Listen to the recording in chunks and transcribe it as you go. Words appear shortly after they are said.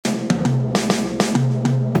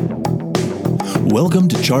Welcome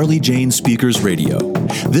to Charlie Jane Speakers Radio.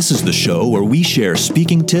 This is the show where we share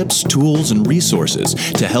speaking tips, tools, and resources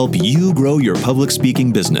to help you grow your public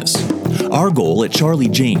speaking business. Our goal at Charlie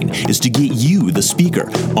Jane is to get you, the speaker,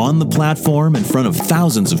 on the platform in front of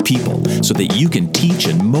thousands of people so that you can teach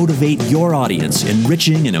and motivate your audience,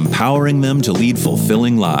 enriching and empowering them to lead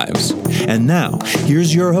fulfilling lives. And now,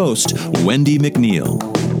 here's your host, Wendy McNeil.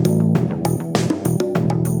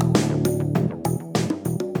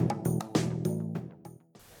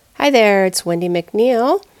 Hi there, it's Wendy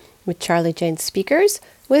McNeil with Charlie Jane Speakers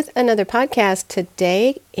with another podcast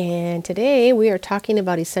today. And today we are talking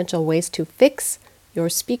about essential ways to fix your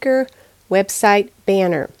speaker website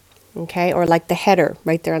banner, okay, or like the header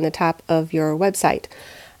right there on the top of your website.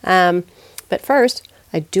 But first,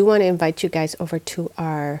 I do want to invite you guys over to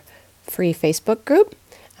our free Facebook group.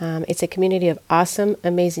 It's a community of awesome,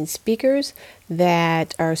 amazing speakers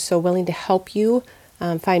that are so willing to help you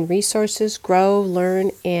find resources, grow, learn,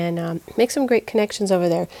 and make some great connections over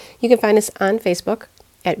there. You can find us on Facebook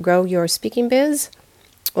at Grow Your Speaking Biz,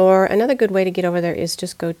 or another good way to get over there is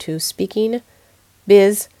just go to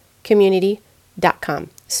speakingbizcommunity.com.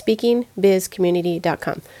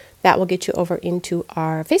 Speakingbizcommunity.com. That will get you over into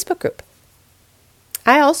our Facebook group.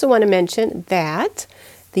 I also want to mention that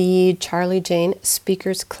the Charlie Jane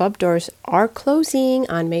Speakers Club doors are closing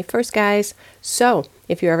on May 1st, guys. So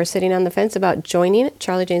if you're ever sitting on the fence about joining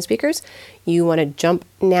Charlie Jane Speakers, you want to jump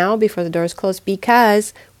now before the doors close,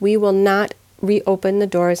 because we will not reopen the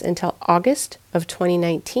doors until August of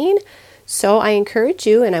 2019. So I encourage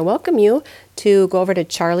you and I welcome you to go over to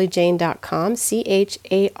charliejane.com,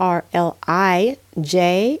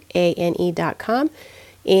 CharlieJane.com,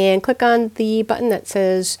 and click on the button that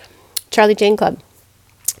says Charlie Jane Club.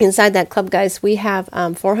 Inside that club, guys, we have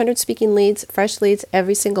 400 speaking leads, fresh leads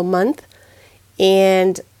every single month.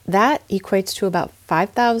 And that equates to about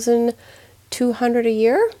 $5,200 a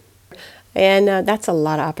year. And that's a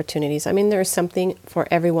lot of opportunities. I mean, there's something for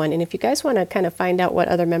everyone. And if you guys want to kind of find out what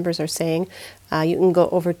other members are saying, you can go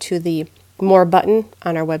over to the More button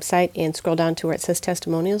on our website and scroll down to where it says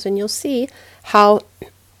testimonials. And you'll see how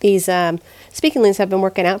these speaking leads have been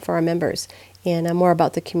working out for our members. And more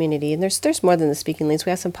about the community. And there's more than the speaking leads.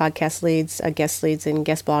 We have some podcast leads, guest leads, and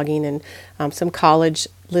guest blogging, and some college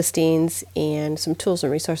listings, and some tools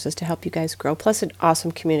and resources to help you guys grow, plus an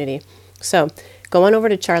awesome community. So go on over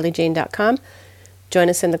to charliejane.com. Join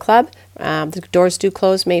us in the club. The doors do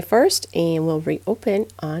close May 1st, and we'll reopen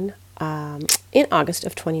on in August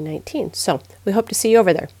of 2019. So we hope to see you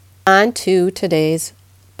over there. On to today's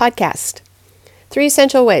podcast. Three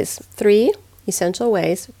essential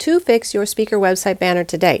ways to fix your speaker website banner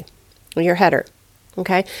today, or your header.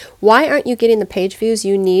 Okay, why aren't you getting the page views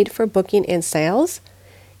you need for booking and sales?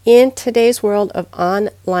 In today's world of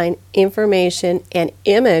online information and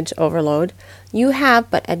image overload, you have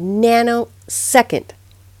but a nanosecond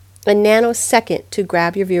to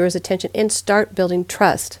grab your viewers' attention and start building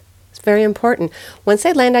trust. It's very important. Once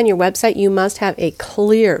they land on your website, you must have a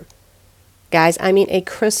clear, guys, I mean a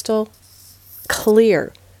crystal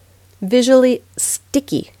clear, visually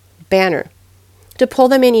sticky banner to pull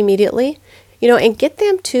them in immediately, and get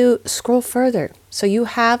them to scroll further. So you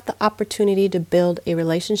have the opportunity to build a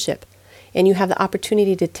relationship, and you have the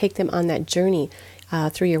opportunity to take them on that journey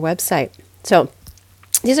through your website. So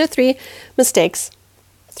these are three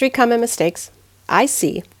common mistakes I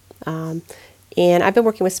see. And I've been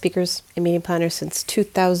working with speakers and meeting planners since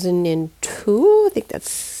 2002. I think that's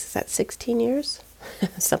 16 years,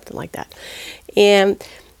 something like that. And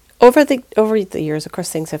over the years, of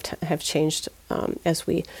course, things have changed as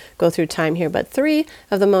we go through time here. But three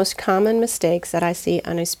of the most common mistakes that I see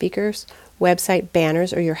on a speaker's website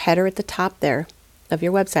banners, or your header at the top there of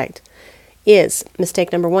your website, is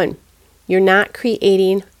mistake number one: you're not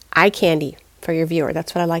creating eye candy for your viewer.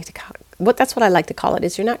 That's what I like to call it.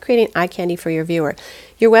 Is you're not creating eye candy for your viewer.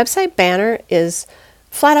 Your website banner is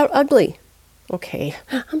flat out ugly. Okay,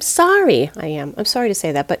 I'm sorry to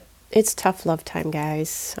say that, but it's tough love time,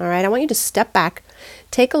 guys. All right, I want you to step back,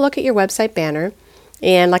 take a look at your website banner,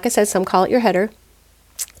 and like I said, some call it your header.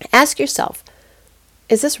 Ask yourself,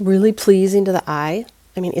 is this really pleasing to the eye?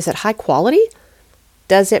 I mean, is it high quality?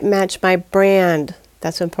 Does it match my brand?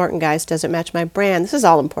 That's important, guys. Does it match my brand? This is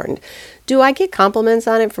all important. Do I get compliments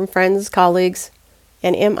on it from friends, colleagues?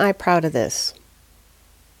 And am I proud of this?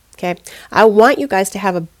 Okay, I want you guys to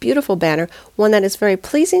have a beautiful banner, one that is very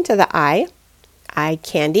pleasing to the eye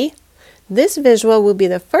candy. This visual will be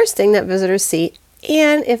the first thing that visitors see.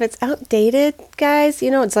 And if it's outdated, guys,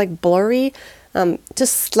 it's like blurry,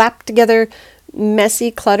 just slapped together, messy,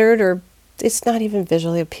 cluttered, or it's not even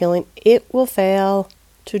visually appealing, it will fail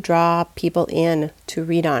to draw people in to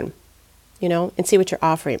read on. and see what you're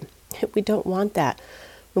offering. We don't want that.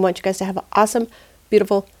 We want you guys to have an awesome,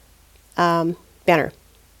 beautiful banner,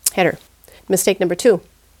 header. Mistake number 2,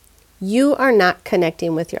 you are not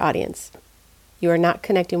connecting with your audience. You are not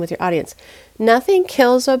connecting with your audience. Nothing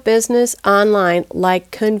kills a business online like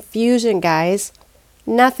confusion, guys.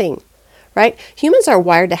 Nothing, right? Humans are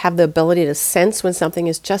wired to have the ability to sense when something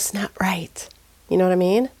is just not right. You know what I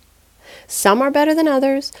mean? Some are better than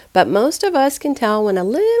others, but most of us can tell when a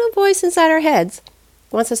little voice inside our heads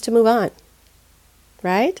wants us to move on,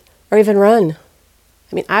 right? Or even run.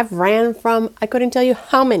 I mean, I've ran from, I couldn't tell you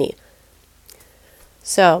how many.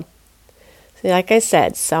 So, like I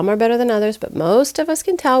said, some are better than others, but most of us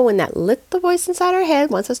can tell when that little voice inside our head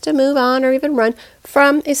wants us to move on or even run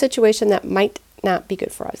from a situation that might not be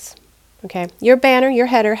good for us. Okay? Your banner, your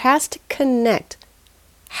header has to connect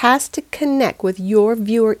with your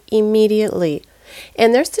viewer immediately.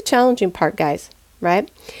 And there's the challenging part, guys,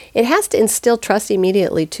 right? It has to instill trust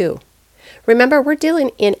immediately too. Remember, we're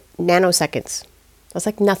dealing in nanoseconds. That's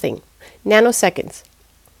like nothing. Nanoseconds.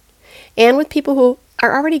 And with people who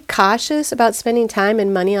are already cautious about spending time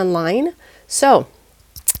and money online. So,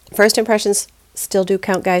 first impressions still do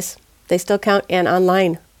count, guys. They still count, and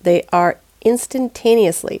online, they are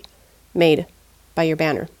instantaneously made by your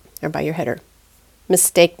banner or by your header.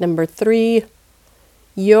 Mistake number 3,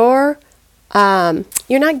 you're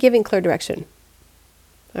not giving clear direction.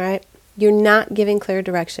 All right? You're not giving clear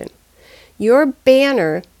direction. Your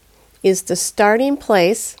banner is the starting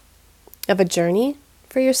place of a journey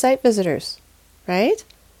for your site visitors, right?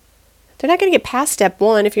 They're not going to get past step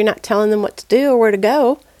 1 if you're not telling them what to do or where to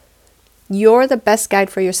go. You're the best guide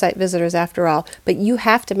for your site visitors after all, but you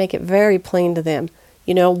have to make it very plain to them,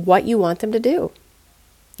 what you want them to do.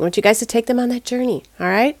 I want you guys to take them on that journey, all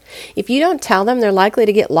right? If you don't tell them, they're likely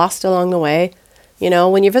to get lost along the way.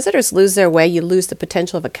 When your visitors lose their way, you lose the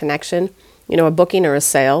potential of a connection, a booking or a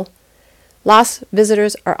sale. Lost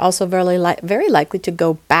visitors are also very likely to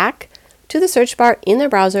go back to the search bar in their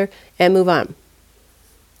browser and move on.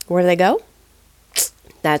 Where do they go?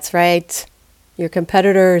 That's right, your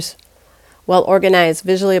competitors. Well-organized,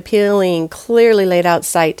 visually appealing, clearly laid out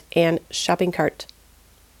site and shopping cart.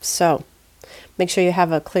 So, make sure you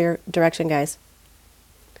have a clear direction, guys.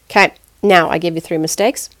 Okay, now I gave you 3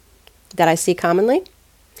 mistakes that I see commonly.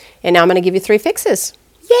 And now I'm going to give you 3 fixes.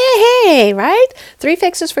 Yay, right? 3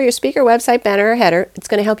 fixes for your speaker website, banner, or header. It's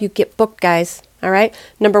going to help you get booked, guys. All right?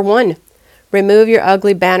 Number 1, remove your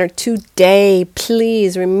ugly banner today.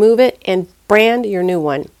 Please remove it and brand your new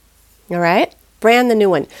one. All right? Brand the new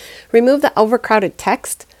one. Remove the overcrowded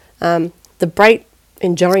text, the bright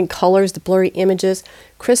and jarring colors, the blurry images.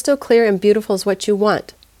 Crystal clear and beautiful is what you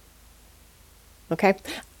want. Okay?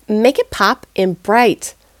 Make it pop and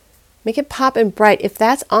bright. Make it pop and bright if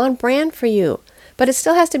that's on brand for you. But it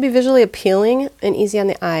still has to be visually appealing and easy on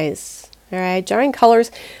the eyes. All right? Jarring colors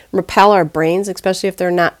repel our brains, especially if they're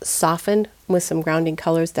not softened with some grounding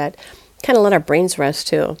colors that kind of let our brains rest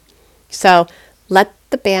too. So let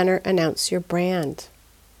the banner announce your brand.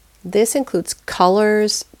 This includes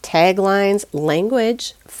colors, taglines,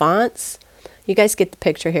 language, fonts. You guys get the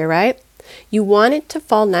picture here, right? You want it to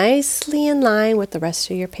fall nicely in line with the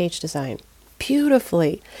rest of your page design.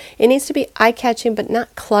 Beautifully. It needs to be eye-catching but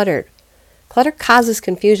not cluttered. Clutter causes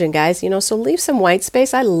confusion, guys, so leave some white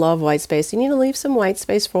space. I love white space. You need to leave some white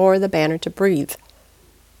space for the banner to breathe.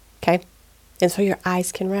 Okay? And so your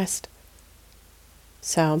eyes can rest.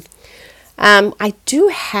 So, I do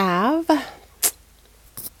have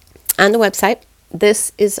on the website,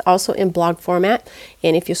 this is also in blog format.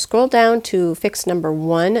 And if you scroll down to fix number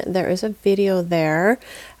 1, there is a video there.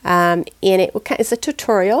 And it's a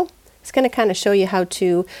tutorial. It's going to kind of show you how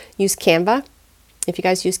to use Canva. If you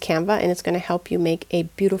guys use Canva, and it's going to help you make a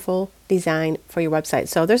beautiful design for your website.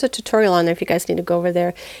 So there's a tutorial on there if you guys need to go over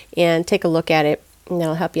there and take a look at it, and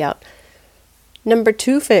that'll help you out. Number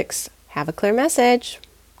 2 fix, have a clear message,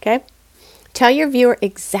 okay? Tell your viewer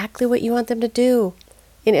exactly what you want them to do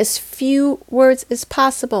in as few words as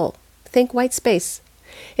possible. Think white space.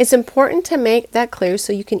 It's important to make that clear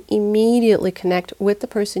so you can immediately connect with the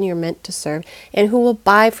person you're meant to serve and who will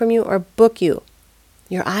buy from you or book you,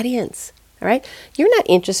 your audience. All right? You're not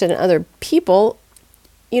interested in other people.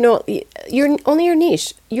 You're only your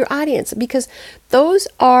niche, your audience, because those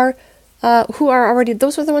are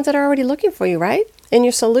those are the ones that are already looking for you, right? And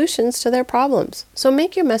your solutions to their problems. So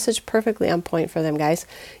make your message perfectly on point for them, guys.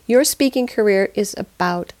 Your speaking career is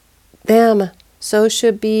about them. So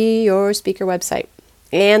should be your speaker website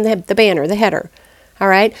and the banner, the header. All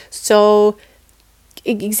right? So,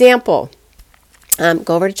 example,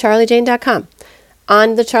 go over to charliejane.com.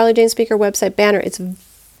 On the Charlie Jane Speaker website banner, it's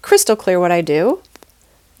crystal clear what I do.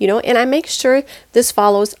 And I make sure this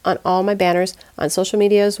follows on all my banners on social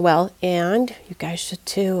media as well. And you guys should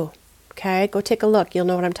too. Okay, go take a look. You'll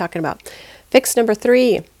know what I'm talking about. Fix number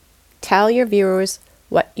 3, tell your viewers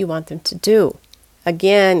what you want them to do.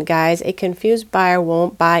 Again, guys, a confused buyer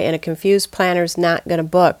won't buy and a confused planner is not going to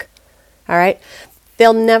book. All right?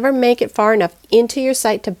 They'll never make it far enough into your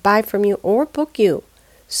site to buy from you or book you.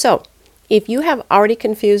 So, if you have already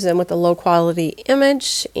confused them with a low quality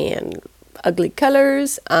image and ugly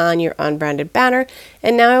colors on your unbranded banner,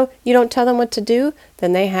 and now you don't tell them what to do,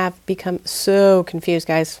 then they have become so confused,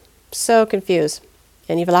 guys. So confused.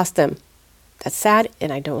 And you've lost them. That's sad,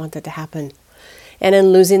 and I don't want that to happen. And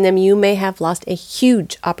in losing them, you may have lost a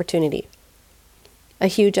huge opportunity. A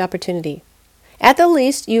huge opportunity. At the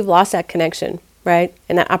least, you've lost that connection, right?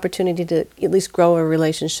 And that opportunity to at least grow a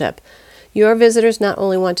relationship. Your visitors not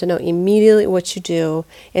only want to know immediately what you do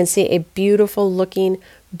and see a beautiful looking,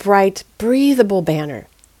 bright, breathable banner.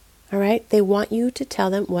 All right? They want you to tell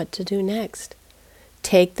them what to do next.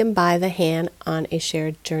 Take them by the hand on a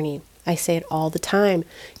shared journey. I say it all the time.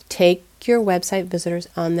 Take your website visitors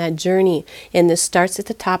on that journey. And this starts at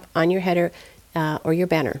the top on your header or your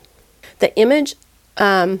banner. The image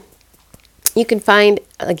you can find,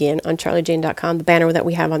 again, on charliejane.com, the banner that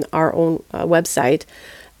we have on our own website.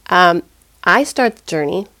 I start the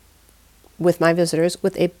journey with my visitors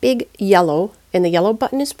with a big yellow, and the yellow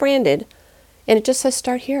button is branded, and it just says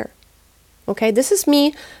start here. Okay, this is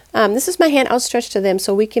me. This is my hand outstretched to them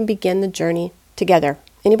so we can begin the journey together.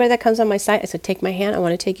 Anybody that comes on my site, I said, take my hand. I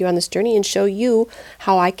want to take you on this journey and show you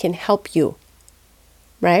how I can help you.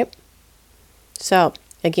 Right? So,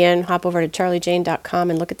 again, hop over to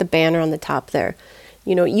charliejane.com and look at the banner on the top there.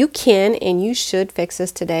 You can and you should fix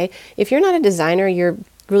this today. If you're not a designer, you're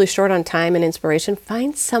really short on time and inspiration,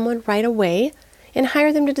 find someone right away and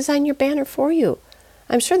hire them to design your banner for you.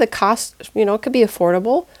 I'm sure the cost, it could be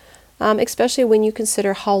affordable, especially when you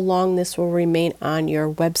consider how long this will remain on your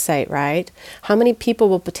website, right? How many people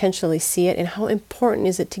will potentially see it, and how important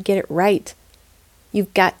is it to get it right?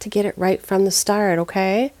 You've got to get it right from the start,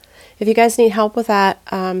 okay? If you guys need help with that,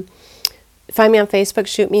 find me on Facebook,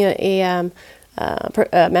 shoot me a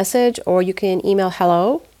message, or you can email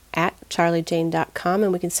hello@charliejane.com,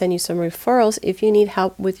 and we can send you some referrals if you need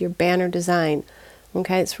help with your banner design.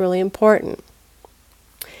 Okay, it's really important.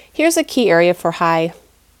 Here's a key area for high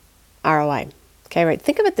ROI. Okay, right.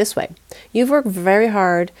 Think of it this way. You've worked very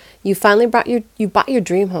hard. You finally bought your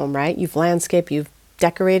dream home, right? You've landscaped, you've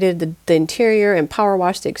decorated the interior and power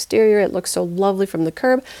washed the exterior. It looks so lovely from the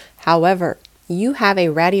curb. However, you have a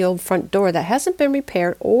ratty old front door that hasn't been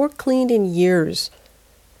repaired or cleaned in years.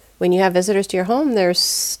 When you have visitors to your home, they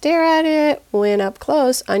stare at it when up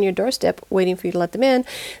close on your doorstep, waiting for you to let them in.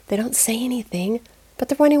 They don't say anything, but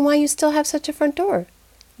they're wondering why you still have such a front door.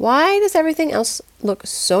 Why does everything else look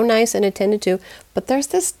so nice and attended to, but there's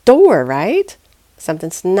this door, right?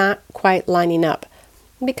 Something's not quite lining up.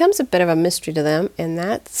 It becomes a bit of a mystery to them, and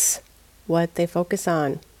that's what they focus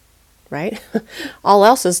on, right? All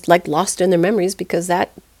else is like lost in their memories because that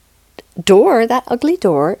door, that ugly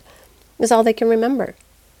door, is all they can remember.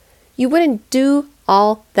 You wouldn't do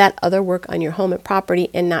all that other work on your home and property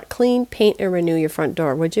and not clean, paint, and renew your front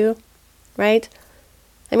door, would you? Right?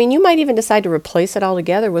 I mean, you might even decide to replace it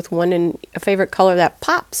altogether with one in a favorite color that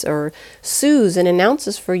pops or soothes and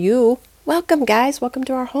announces for you, welcome guys, welcome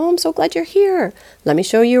to our home, so glad you're here. Let me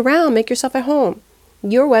show you around, make yourself at home.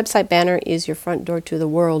 Your website banner is your front door to the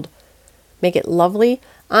world. Make it lovely,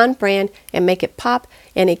 on brand, and make it pop,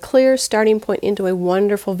 and a clear starting point into a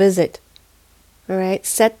wonderful visit. All right,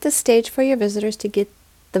 set the stage for your visitors to get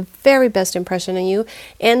the very best impression of you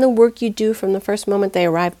and the work you do from the first moment they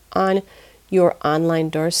arrive on your online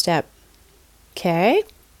doorstep. Okay?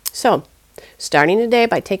 So, starting today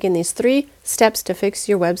by taking these 3 steps to fix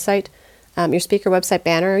your website, your speaker website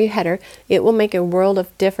banner or your header, it will make a world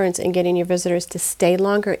of difference in getting your visitors to stay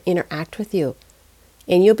longer, interact with you.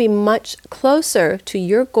 And you'll be much closer to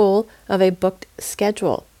your goal of a booked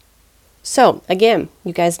schedule. So, again,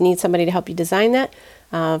 you guys need somebody to help you design that.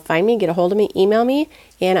 Find me, get a hold of me, email me,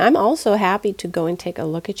 and I'm also happy to go and take a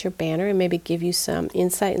look at your banner and maybe give you some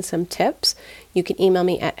insight and some tips. You can email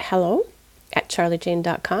me at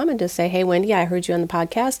hello@charliejane.com and just say, hey, Wendy, I heard you on the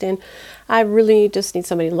podcast, and I really just need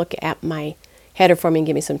somebody to look at my header for me and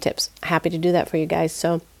give me some tips. Happy to do that for you guys.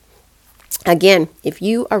 So, again, if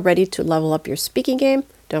you are ready to level up your speaking game,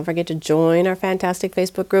 don't forget to join our fantastic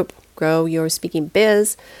Facebook group, Grow Your Speaking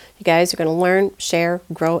Biz. You guys are going to learn, share,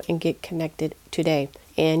 grow, and get connected today.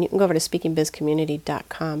 And you can go over to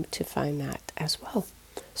speakingbizcommunity.com to find that as well.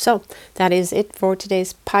 So that is it for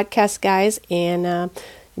today's podcast, guys, and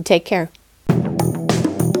take care.